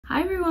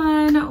Hi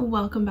everyone,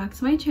 welcome back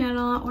to my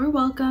channel, or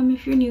welcome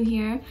if you're new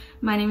here.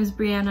 My name is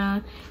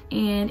Brianna,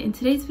 and in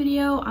today's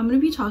video I'm going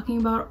to be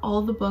talking about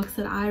all the books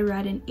that I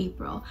read in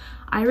April.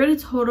 I read a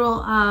total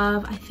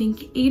of I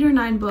think 8 or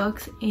 9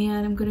 books,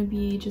 and I'm going to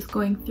be just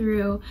going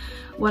through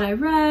what I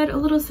read, a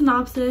little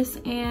synopsis,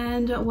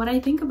 and what I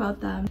think about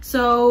them.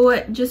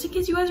 So just in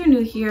case you guys are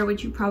new here,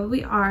 which you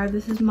probably are,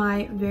 this is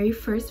my very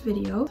first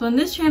video. So on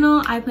this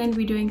channel I plan to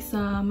be doing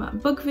some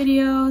book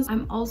videos.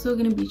 I'm also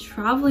going to be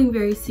traveling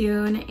very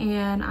soon,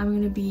 and I'm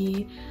going to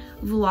be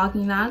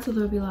vlogging that, so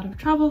there'll be a lot of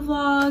travel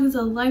vlogs,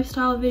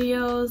 lifestyle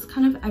videos,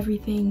 kind of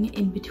everything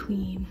in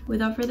between.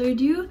 Without further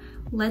ado,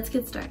 let's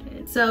get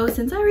started. So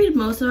since I read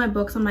most of my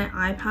books on my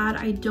iPad,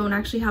 I don't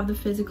actually have the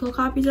physical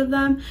copies of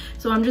them,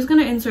 so I'm just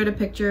going to insert a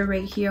picture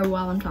right here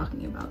while I'm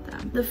talking about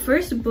them. The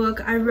first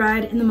book I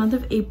read in the month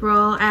of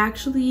April, I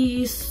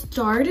actually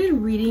started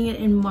reading it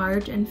in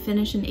March and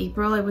finished in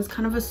April. It was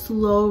kind of a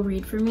slow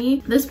read for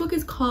me. This book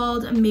is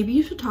called Maybe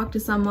You Should Talk to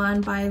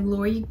Someone by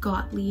Lori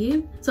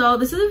Gottlieb. So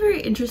this is a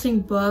very interesting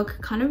book,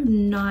 kind of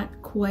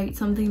not quite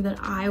something that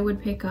I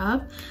would pick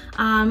up.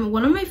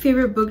 One of my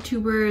favorite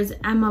booktubers,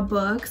 Emma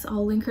Books,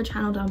 I'll link her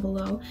channel down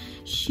below,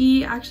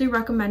 she actually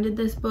recommended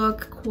this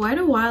book quite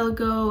a while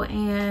ago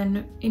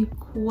and in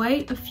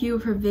quite a few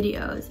of her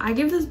videos. I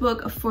give this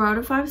book a 4 out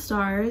of 5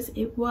 stars.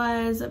 It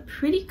was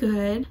pretty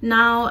good.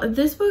 Now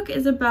this book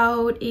is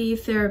about a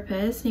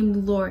therapist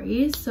named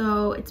Lori,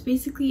 so it's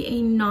basically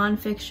a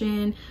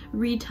non-fiction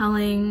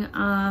retelling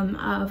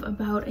of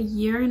about a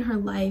year in her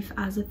life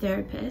as a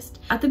therapist.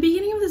 At the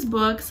beginning of this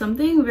book,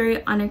 something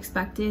very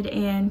unexpected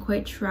and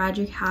quite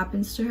tragic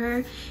happens to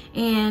her,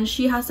 and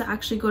she has to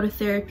actually go to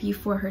therapy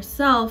for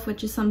herself,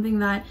 which is something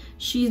that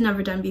she's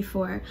never done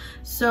before.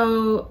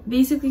 So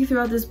basically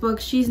throughout this book,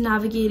 she's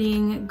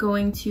navigating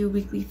going to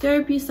weekly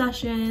therapy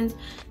sessions,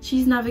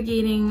 she's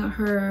navigating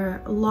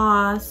her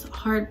loss,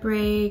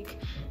 heartbreak,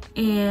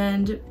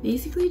 and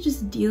basically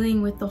just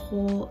dealing with the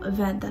whole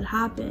event that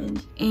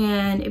happened.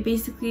 And it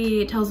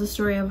basically tells the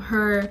story of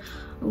her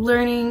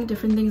learning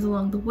different things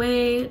along the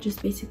way,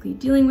 just basically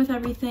dealing with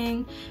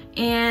everything.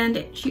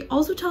 And she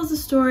also tells the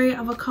story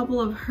of a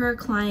couple of her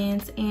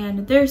clients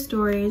and their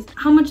stories,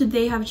 how much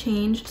they have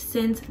changed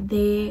since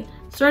they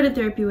started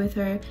therapy with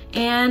her.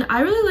 And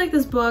I really like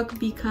this book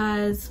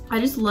because I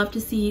just love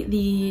to see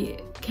the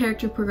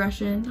character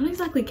progression, not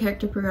exactly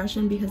character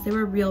progression because they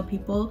were real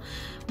people,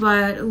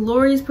 but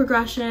Lori's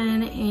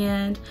progression,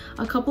 and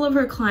a couple of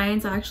her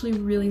clients I actually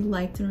really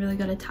liked and really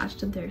got attached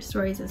to their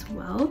stories as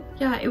well.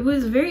 Yeah, it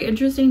was very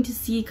interesting to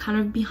see kind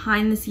of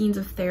behind the scenes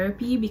of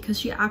therapy, because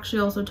she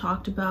actually also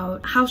talked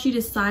about how she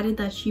decided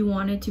that she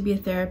wanted to be a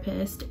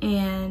therapist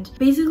and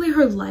basically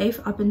her life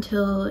up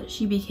until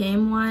she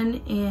became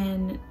one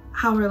and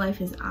how her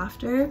life is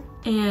after.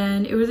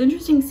 And it was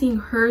interesting seeing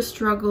her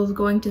struggles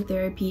going to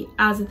therapy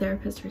as a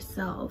therapist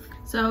herself.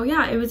 So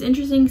yeah, it was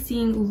interesting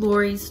seeing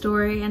Lori's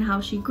story and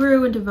how she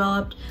grew and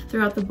developed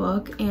throughout the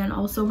book, and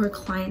also her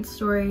client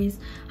stories,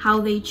 how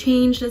they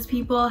changed as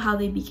people, how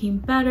they became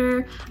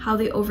better, how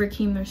they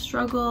overcame their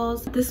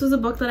struggles. This was a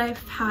book that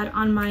I've had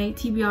on my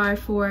TBR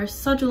for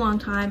such a long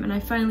time, and I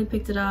finally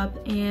picked it up,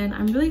 and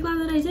I'm really glad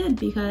that I did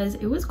because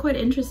it was quite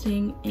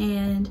interesting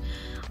and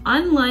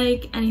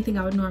unlike anything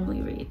I would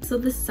normally read. So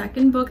the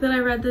second book that I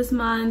read this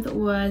month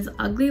was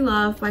Ugly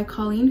Love by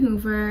Colleen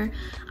Hoover.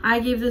 I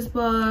gave this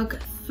book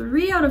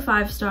 3 out of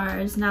 5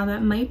 stars. Now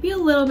that might be a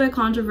little bit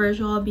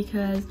controversial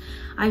because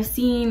I've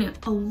seen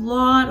a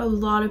lot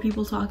of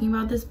people talking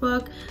about this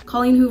book.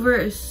 Colleen Hoover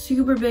is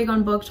super big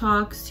on Book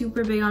Talk,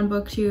 super big on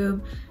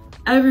BookTube.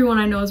 Everyone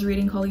I know is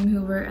reading Colleen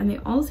Hoover and they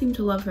all seem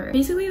to love her.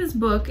 Basically this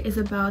book is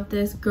about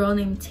this girl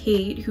named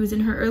Tate who's in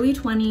her early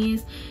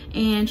 20s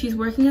and she's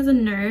working as a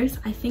nurse.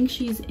 I think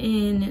she's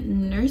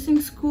in nursing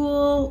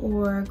school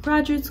or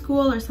graduate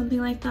school or something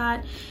like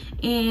that,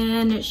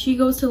 and she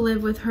goes to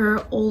live with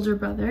her older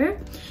brother,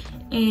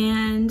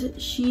 and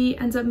she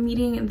ends up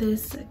meeting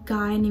this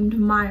guy named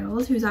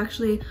Miles who's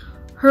actually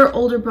her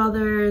older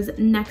brother's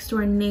next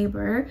door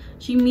neighbor.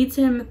 She meets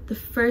him the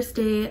first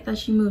day that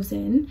she moves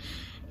in.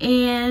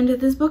 And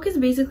this book is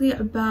basically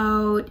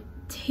about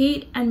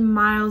Tate and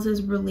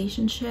Miles's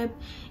relationship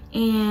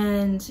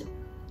and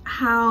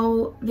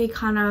how they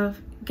kind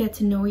of get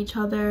to know each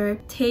other.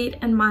 Tate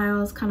and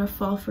Miles kind of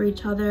fall for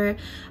each other,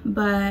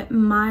 but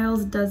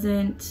Miles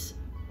doesn't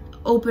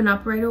open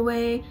up right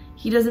away.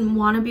 He doesn't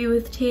want to be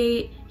with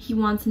Tate. He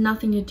wants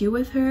nothing to do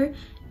with her,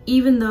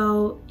 even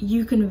though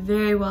you can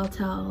very well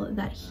tell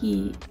that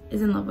he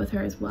is in love with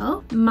her as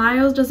well.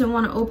 Miles doesn't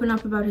want to open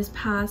up about his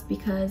past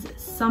because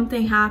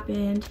something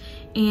happened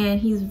and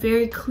he's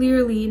very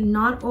clearly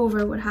not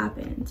over what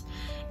happened.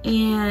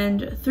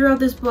 And throughout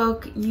this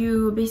book,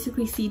 you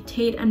basically see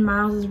Tate and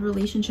Miles'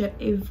 relationship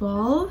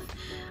evolve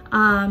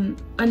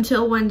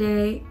until one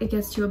day it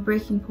gets to a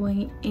breaking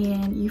point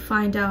and you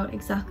find out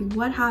exactly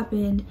what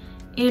happened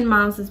in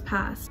Miles's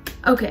past.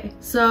 Okay,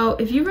 so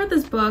if you've read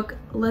this book,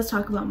 let's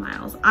talk about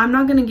Miles. I'm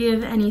not gonna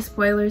give any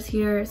spoilers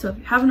here, so if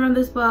you haven't read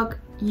this book,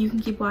 you can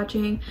keep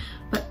watching.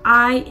 but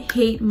I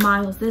hate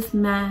Miles. This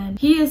man,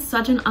 he is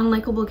such an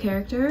unlikable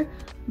character,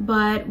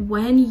 but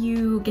when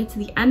you get to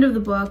the end of the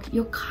book,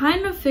 you'll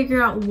kind of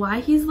figure out why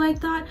he's like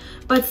that.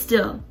 But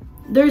still,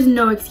 there's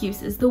no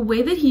excuses. The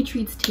way that he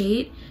treats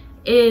Tate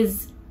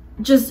is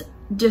just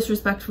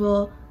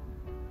disrespectful.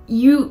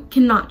 You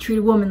cannot treat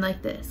a woman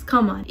like this.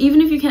 Come on.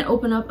 Even if you can't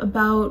open up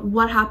about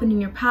what happened in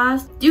your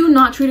past, do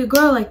not treat a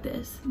girl like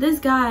this. This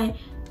guy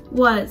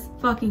was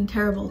fucking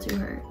terrible to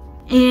her.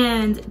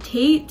 And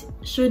Tate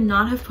should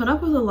not have put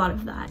up with a lot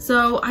of that.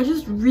 So I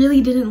just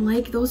really didn't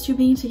like those two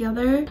being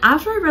together.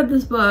 After I read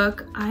this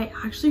book, I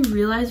actually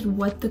realized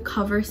what the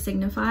cover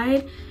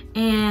signified.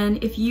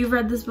 And if you've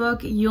read this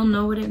book, you'll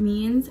know what it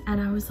means. And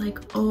I was like,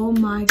 oh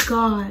my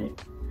god.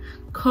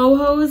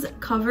 Coho's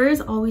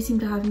covers always seem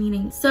to have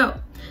meaning. So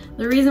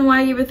the reason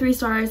why I gave it 3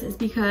 stars is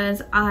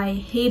because I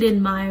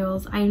hated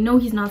Miles. I know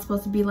he's not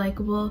supposed to be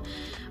likable,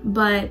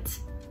 but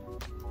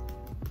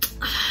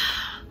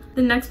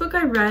the next book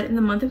I read in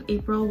the month of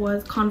April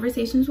was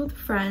Conversations with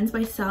Friends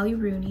by Sally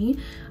Rooney.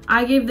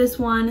 I gave this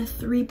one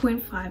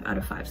 3.5 out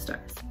of 5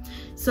 stars.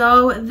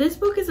 So this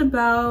book is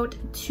about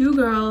 2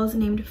 girls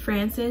named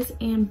Frances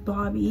and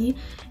Bobby,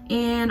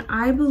 and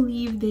I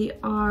believe they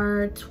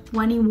are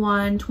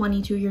 21,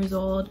 22 years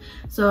old.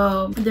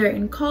 So they're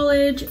in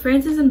college.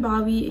 Frances and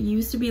Bobby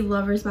used to be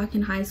lovers back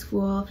in high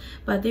school,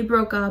 but they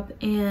broke up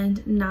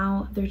and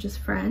now they're just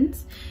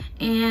friends.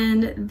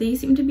 And they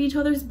seem to be each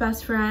other's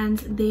best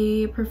friends.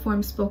 They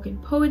perform spoken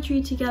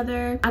poetry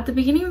together. At the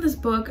beginning of this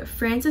book,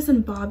 Frances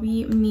and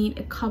Bobby meet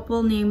a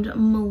couple named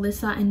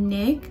Melissa and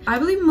Nick. I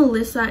believe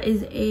Melissa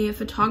is a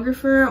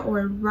photographer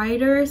or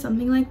writer,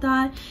 something like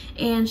that,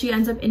 and she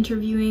ends up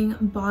interviewing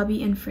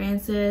Bobby and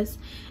Frances,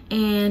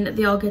 and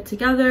they all get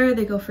together.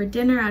 They go for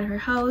dinner at her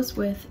house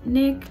with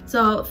Nick.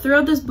 So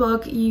throughout this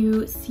book,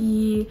 you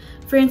see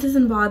Frances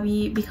and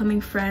Bobby becoming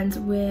friends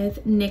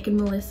with Nick and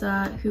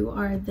Melissa, who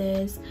are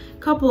this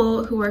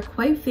couple who are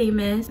quite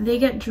famous. They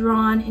get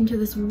drawn into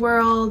this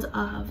world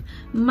of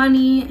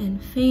money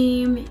and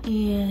fame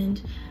and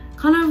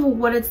kind of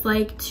what it's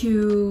like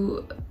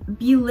to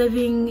be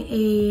living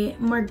a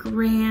more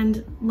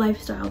grand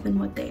lifestyle than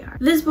what they are.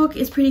 This book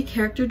is pretty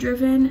character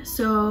driven,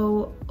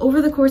 so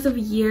over the course of a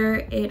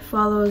year it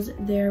follows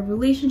their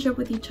relationship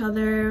with each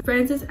other.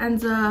 Frances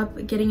ends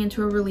up getting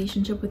into a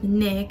relationship with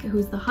Nick,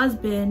 who's the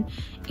husband,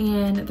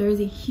 and there's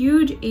a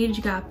huge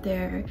age gap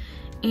there.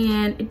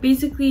 And it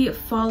basically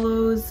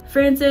follows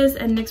Frances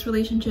and Nick's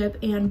relationship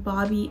and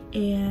Bobby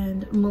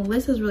and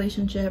Melissa's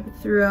relationship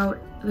throughout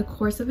the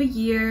course of a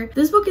year.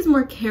 This book is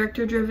more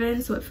character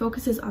driven, so it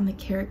focuses on the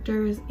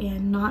characters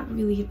and not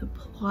really the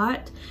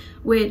plot,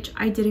 which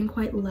I didn't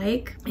quite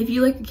like. If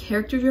you like a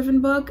character driven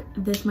book,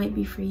 this might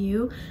be for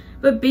you.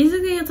 But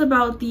basically it's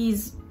about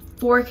these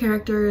 4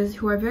 characters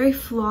who are very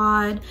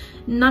flawed.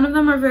 None of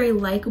them are very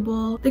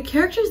likable. The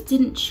characters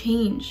didn't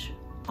change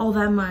all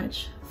that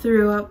much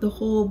throughout the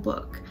whole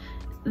book.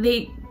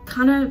 They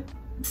kind of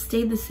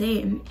stayed the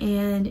same,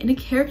 and in a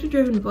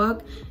character-driven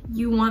book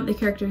you want the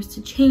characters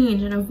to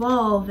change and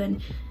evolve and,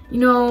 you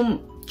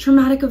know,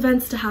 traumatic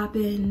events to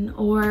happen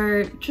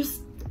or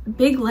just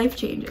big life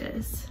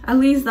changes. At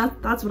least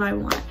that's what I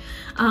want.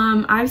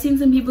 I've seen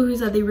some people who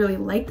said they really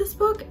like this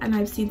book, and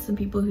I've seen some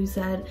people who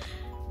said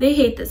they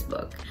hate this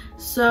book.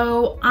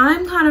 So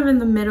I'm kind of in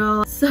the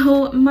middle.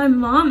 So my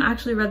mom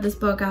actually read this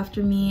book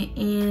after me,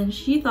 and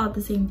she thought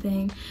the same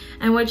thing.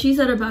 And what she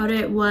said about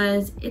it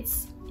was,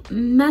 it's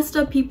messed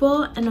up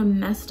people in a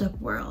messed up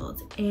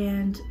world.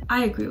 And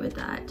I agree with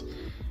that.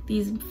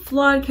 These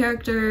flawed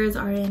characters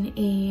are in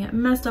a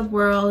messed up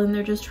world and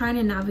they're just trying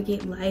to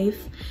navigate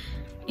life.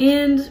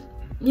 And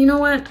you know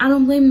what? I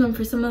don't blame them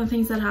for some of the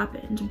things that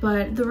happened,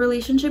 but the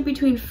relationship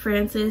between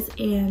Frances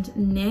and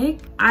Nick,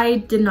 I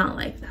did not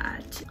like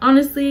that.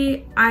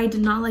 Honestly, I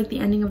did not like the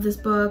ending of this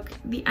book.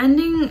 The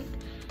ending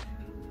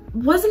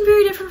wasn't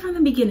very different from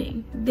the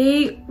beginning.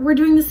 They were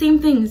doing the same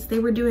things they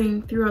were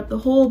doing throughout the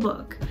whole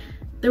book.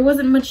 There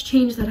wasn't much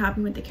change that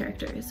happened with the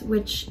characters,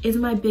 which is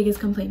my biggest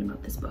complaint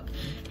about this book.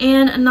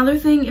 And another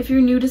thing, if you're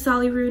new to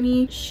Sally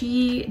Rooney,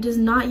 she does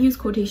not use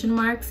quotation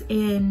marks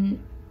in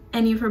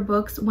any of her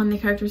books when the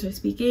characters are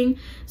speaking,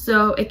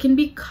 so it can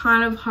be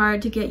kind of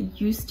hard to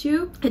get used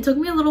to. It took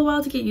me a little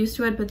while to get used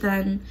to it, but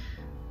then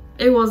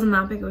it wasn't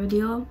that big of a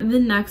deal. The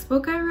next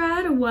book I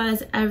read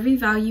was Every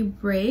Vow You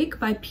Break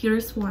by Peter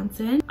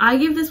Swanson. I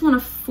gave this one a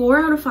 4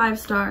 out of 5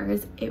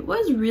 stars. It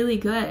was really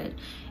good.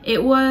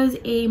 It was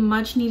a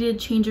much needed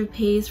change of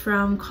pace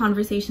from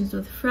Conversations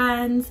with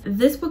Friends.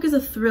 This book is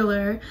a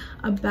thriller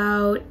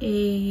about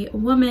a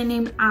woman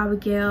named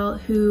Abigail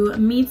who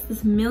meets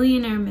this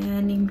millionaire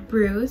man named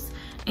Bruce,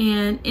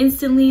 and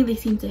instantly they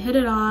seem to hit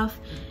it off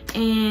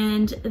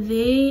and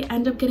they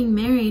end up getting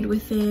married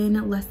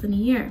within less than a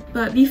year.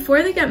 But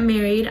before they get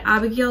married,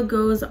 Abigail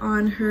goes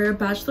on her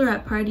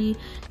bachelorette party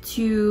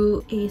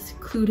to a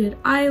secluded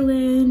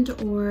island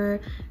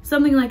or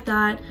something like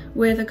that,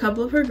 with a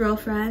couple of her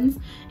girlfriends.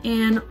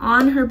 And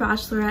on her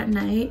bachelorette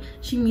night,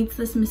 she meets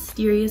this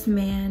mysterious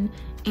man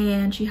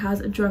and she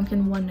has a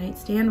drunken one-night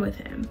stand with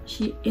him.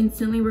 She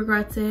instantly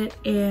regrets it,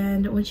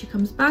 and when she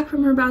comes back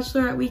from her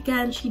bachelorette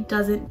weekend, she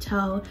doesn't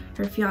tell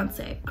her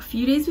fiance. A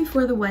few days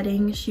before the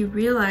wedding, she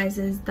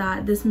realizes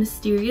that this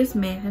mysterious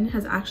man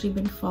has actually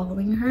been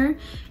following her,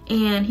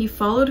 and he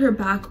followed her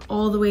back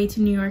all the way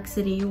to New York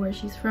City, where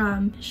she's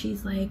from.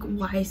 She's like,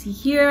 why is he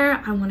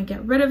here? I want to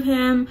get rid of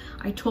him.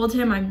 I told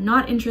him I'm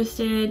not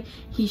interested.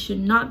 He should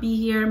not be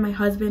here. My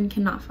husband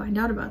cannot find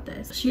out about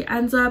this. She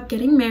ends up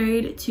getting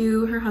married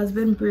to her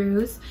husband,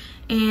 Bruce,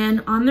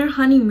 and on their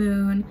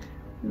honeymoon,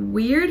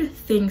 weird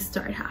things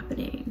start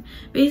happening.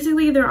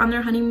 Basically, they're on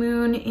their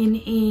honeymoon in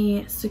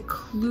a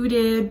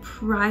secluded,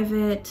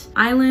 private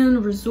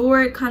island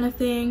resort kind of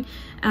thing.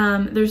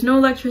 There's no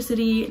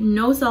electricity,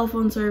 no cell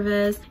phone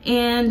service,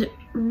 and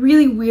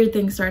really weird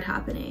things start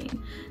happening.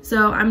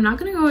 So I'm not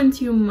going to go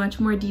into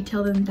much more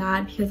detail than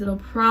that because it'll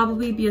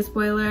probably be a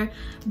spoiler,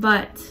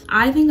 but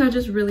I think I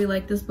just really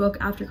like this book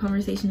after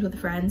conversations with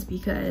friends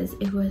because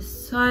it was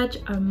such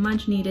a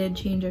much needed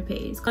change of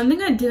pace. One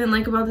thing I didn't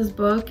like about this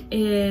book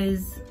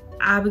is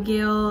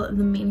Abigail,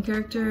 the main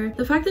character.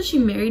 The fact that she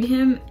married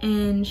him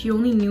and she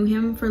only knew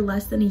him for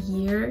less than a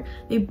year,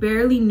 they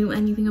barely knew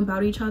anything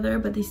about each other,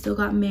 but they still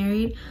got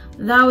married.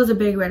 That was a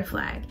big red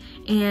flag,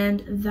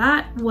 and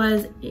that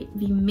was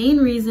the main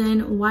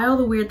reason why all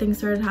the weird things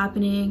started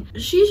happening.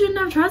 She shouldn't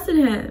have trusted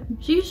him.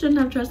 She shouldn't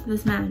have trusted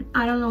this man.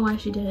 I don't know why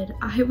she did.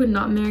 I would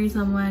not marry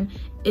someone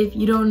if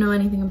you don't know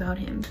anything about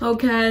him.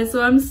 Okay,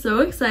 so I'm so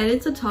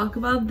excited to talk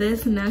about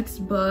this next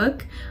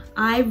book.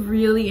 I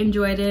really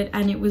enjoyed it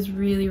and it was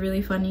really,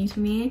 really funny to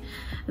me.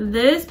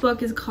 This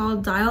book is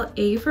called Dial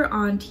A for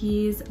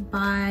Aunties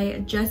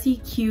by Jessie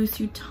Q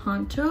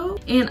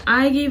Sutanto, and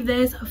I gave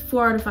this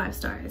 4 out of 5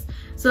 stars.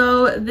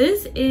 So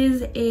this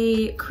is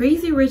a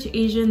Crazy Rich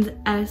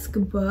Asians-esque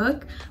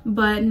book,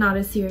 but not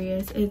as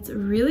serious. It's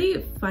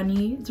really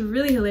funny. It's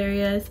really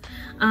hilarious.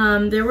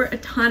 There were a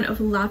ton of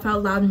laugh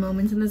out loud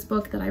moments in this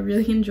book that I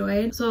really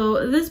enjoyed.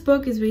 So this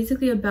book is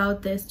basically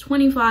about this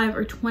 25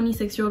 or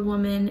 26-year-old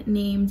woman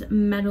named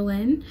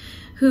Madeline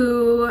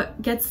who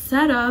gets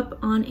set up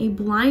on a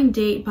blind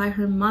date by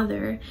her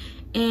mother,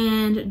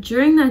 and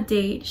during that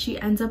date she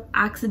ends up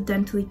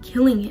accidentally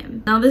killing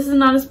him. Now this is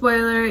not a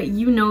spoiler,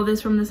 you know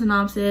this from the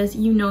synopsis,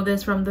 you know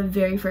this from the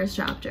very first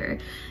chapter.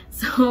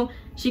 So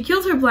she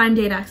kills her blind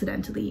date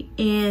accidentally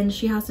and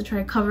she has to try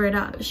to cover it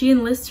up. She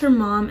enlists her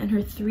mom and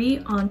her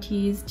 3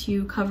 aunties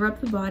to cover up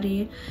the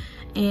body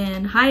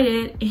and hide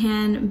it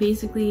and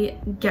basically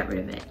get rid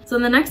of it. So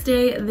the next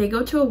day they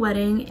go to a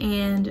wedding,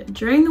 and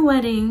during the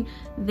wedding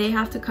they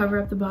have to cover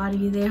up the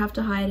body, they have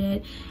to hide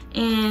it,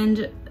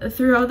 and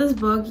throughout this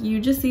book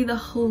you just see the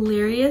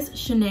hilarious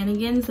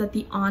shenanigans that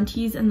the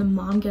aunties and the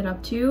mom get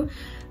up to.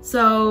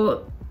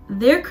 So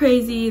they're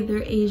crazy,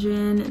 they're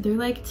Asian, they're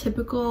like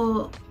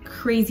typical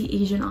crazy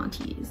Asian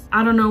aunties.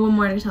 I don't know what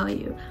more to tell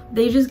you.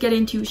 They just get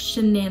into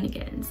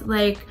shenanigans.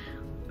 Like,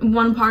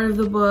 one part of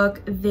the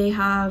book, they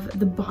have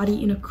the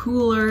body in a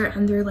cooler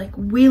and they're like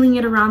wheeling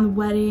it around the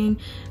wedding.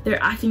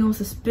 They're acting all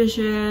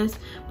suspicious,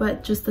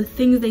 but just the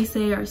things they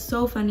say are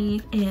so funny,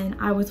 and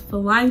I was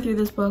flying through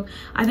this book.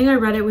 I think I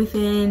read it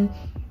within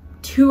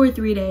 2 or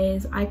 3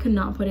 days. I could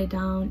not put it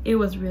down. It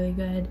was really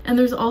good. And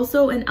there's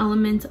also an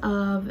element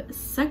of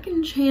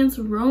second chance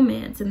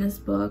romance in this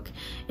book.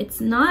 It's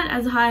not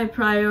as high a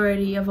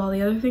priority of all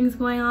the other things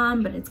going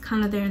on, but it's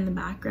kind of there in the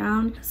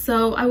background.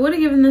 So I would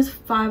have given this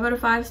 5 out of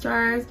 5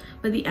 stars,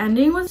 but the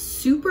ending was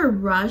super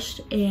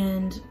rushed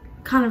and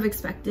kind of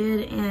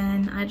expected,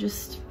 and I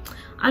just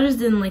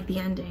didn't like the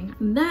ending.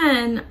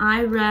 Then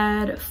I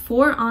read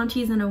 4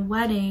 Aunties and a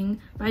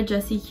Wedding by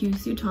Jessie Q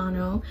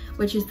Sutanto,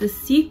 which is the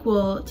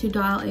sequel to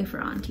Dial A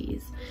for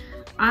Aunties.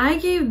 I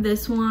gave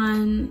this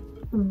one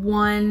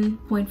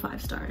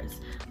 1.5 stars.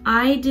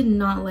 I did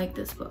not like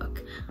this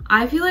book.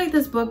 I feel like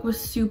this book was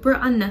super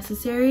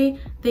unnecessary.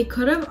 They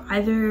could have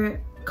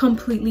either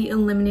completely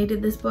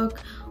eliminated this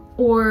book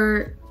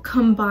or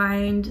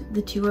combined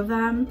the 2 of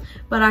them,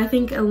 but I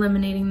think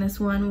eliminating this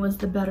one was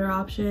the better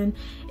option.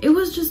 It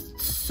was just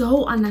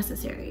so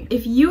unnecessary.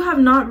 If you have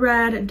not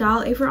read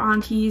Dial A for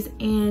Aunties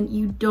and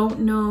you don't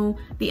know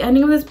the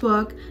ending of this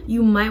book,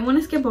 you might want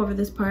to skip over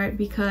this part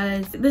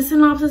because the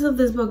synopsis of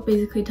this book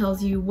basically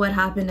tells you what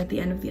happened at the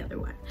end of the other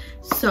one.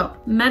 So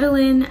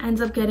Madeline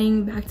ends up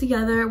getting back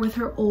together with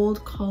her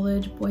old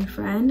college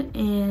boyfriend,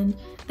 and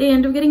they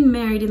end up getting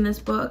married in this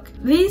book.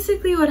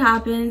 Basically what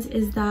happens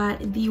is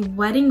that the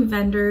wedding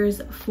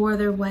vendors for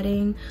their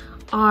wedding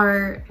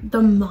are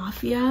the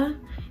mafia,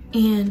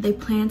 and they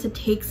plan to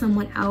take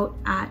someone out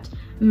at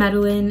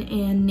Madeline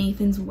and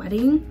Nathan's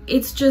wedding.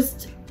 It's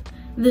just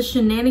the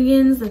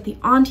shenanigans that the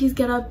aunties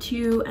get up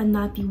to and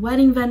that the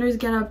wedding vendors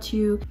get up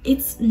to.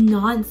 It's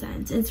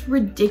nonsense. It's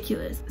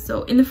ridiculous.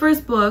 So in the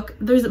first book,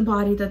 there's a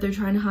body that they're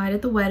trying to hide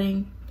at the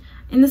wedding.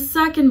 In the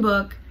second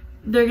book,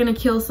 they're gonna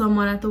kill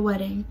someone at the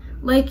wedding.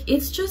 Like,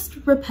 it's just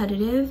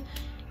repetitive,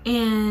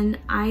 and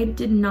I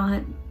did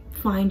not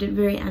find it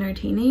very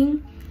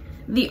entertaining.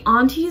 The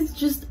aunties,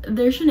 just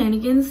their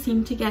shenanigans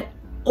seem to get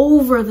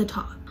over the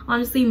top.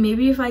 Honestly,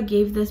 maybe if I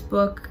gave this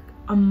book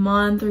a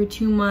month or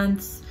 2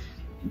 months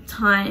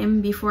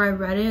time before I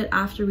read it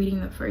after reading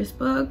the first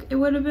book, it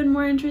would have been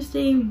more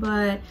interesting,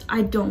 but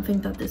I don't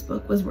think that this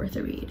book was worth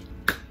a read.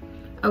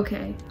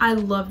 Okay, I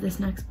love this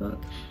next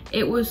book.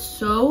 It was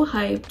so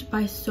hyped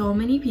by so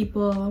many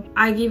people.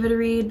 I gave it a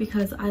read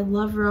because I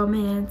love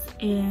romance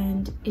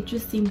and it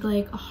just seemed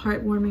like a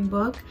heartwarming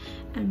book,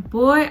 and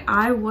boy,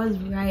 I was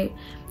right.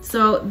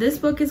 So this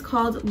book is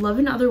called Love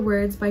in Other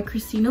Words by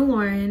Christina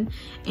Lauren,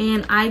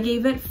 and I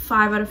gave it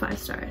 5 out of 5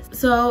 stars.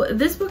 So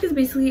this book is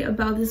basically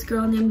about this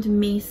girl named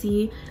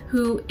Macy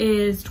who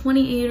is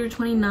 28 or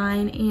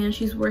 29, and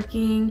she's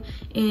working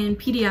in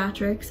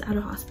pediatrics at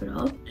a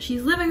hospital.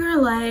 She's living her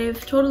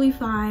life totally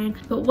fine,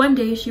 but one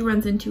day she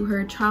runs into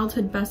her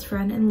childhood best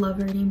friend and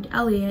lover named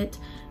Elliot,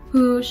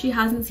 who she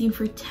hasn't seen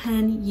for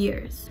 10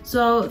 years.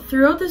 So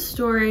throughout the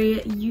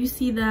story, you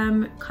see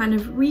them kind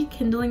of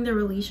rekindling their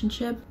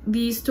relationship.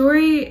 The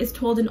story is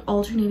told in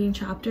alternating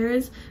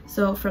chapters,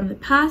 so from the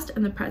past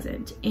and the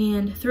present.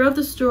 And throughout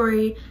the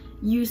story,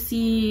 you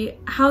see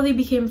how they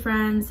became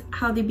friends,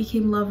 how they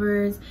became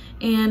lovers,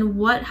 and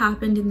what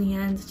happened in the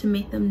end to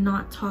make them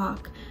not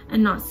talk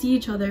and not see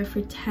each other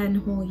for 10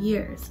 whole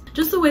years.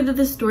 Just the way that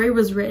this story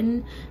was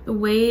written, the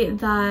way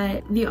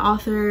that the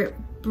author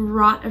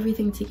brought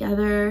everything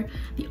together,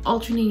 the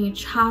alternating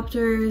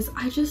chapters,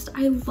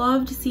 I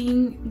loved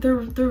seeing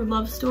their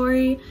love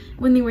story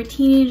when they were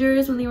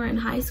teenagers, when they were in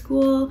high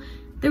school.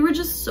 They were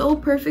just so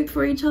perfect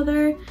for each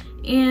other,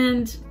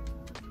 and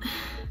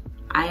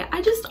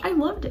I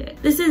loved it.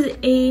 This is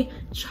a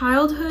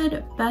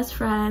childhood best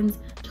friends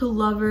to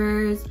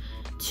lovers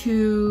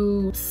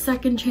to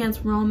second chance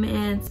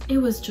romance. It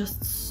was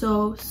just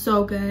so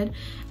good,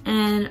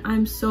 and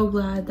I'm so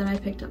glad that I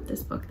picked up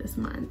this book this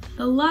month.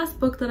 The last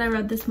book that I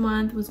read this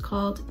month was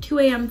called 2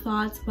 AM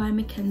Thoughts by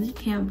Mackenzie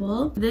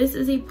Campbell. This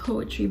is a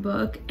poetry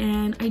book,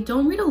 and I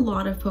don't read a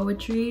lot of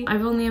poetry.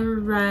 I've only ever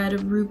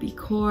read Ruby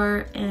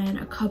Kaur and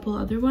a couple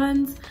other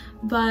ones,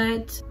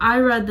 but I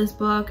read this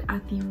book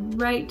at the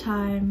right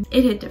time.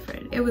 It hit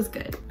different. It was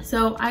good.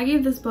 So I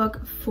gave this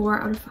book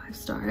 4 out of 5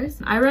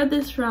 stars. I read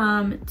this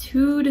from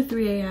 2 to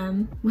 3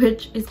 a.m.,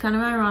 which is kind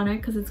of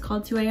ironic because it's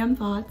called 2 AM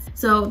Thoughts.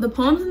 So the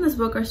poems in this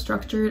book are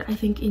structured, I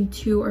think, in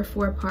 2 or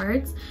 4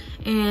 parts,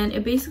 and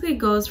it basically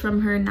goes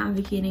from her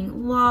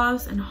navigating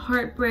loss and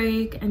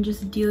heartbreak and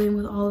just dealing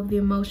with all of the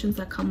emotions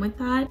that come with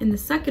that. In the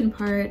second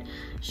part,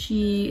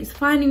 she is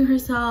finding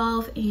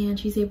herself and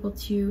she's able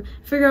to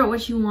figure out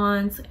what she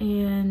wants,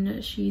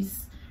 and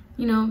she's,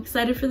 you know,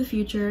 excited for the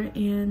future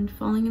and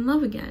falling in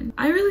love again.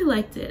 I really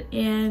liked it,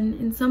 and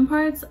in some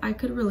parts I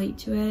could relate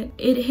to it.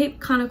 It hit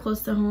kind of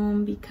close to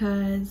home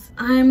because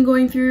I'm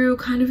going through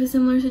kind of a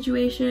similar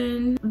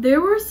situation.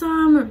 There were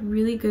some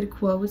really good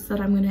quotes that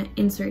I'm gonna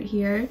insert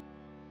here.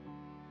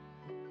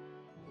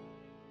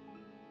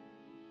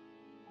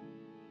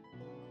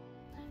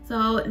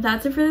 So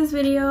that's it for this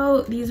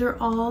video. These are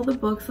all the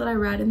books that I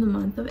read in the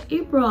month of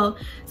April.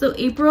 So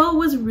April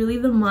was really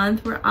the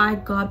month where I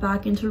got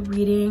back into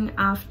reading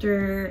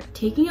after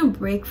taking a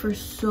break for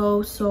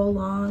so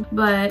long.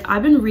 But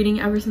I've been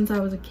reading ever since I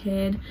was a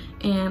kid,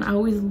 and I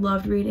always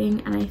loved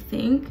reading, and I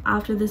think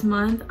after this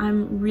month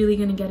I'm really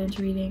gonna get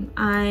into reading.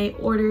 I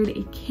ordered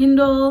a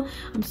Kindle.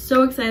 I'm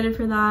so excited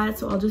for that,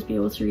 so I'll just be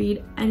able to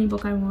read any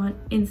book I want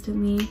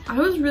instantly. I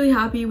was really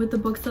happy with the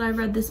books that I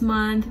read this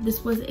month.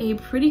 This was a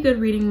pretty good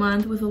reading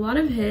month with a lot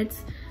of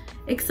hits,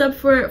 except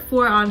for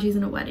 4 Aunties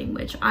and a Wedding,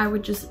 which I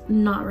would just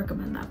not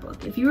recommend that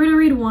book. If you were to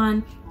read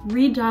one,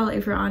 read Dial A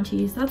for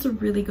Aunties. That's a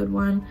really good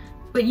one,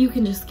 but you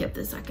can just skip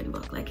the second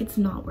book. Like, it's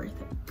not worth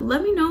it.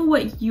 Let me know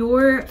what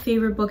your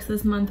favorite books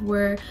this month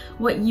were,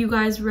 what you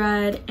guys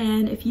read,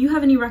 and if you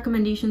have any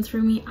recommendations for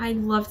me, I'd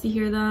love to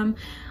hear them.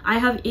 I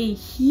have a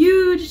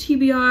huge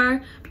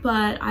TBR,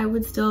 but I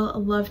would still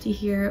love to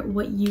hear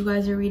what you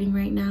guys are reading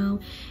right now.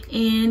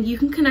 And you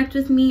can connect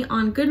with me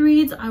on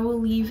Goodreads. I will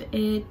leave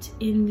it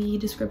in the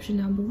description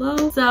down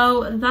below.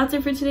 So that's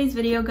it for today's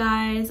video,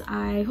 guys.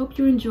 I hope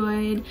you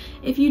enjoyed.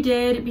 If you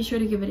did, be sure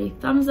to give it a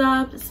thumbs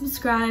up,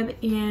 subscribe,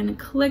 and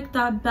click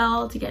that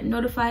bell to get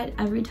notified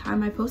every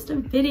time I post a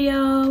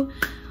video.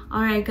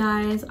 All right,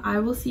 guys, I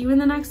will see you in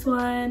the next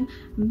one.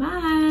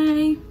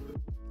 Bye.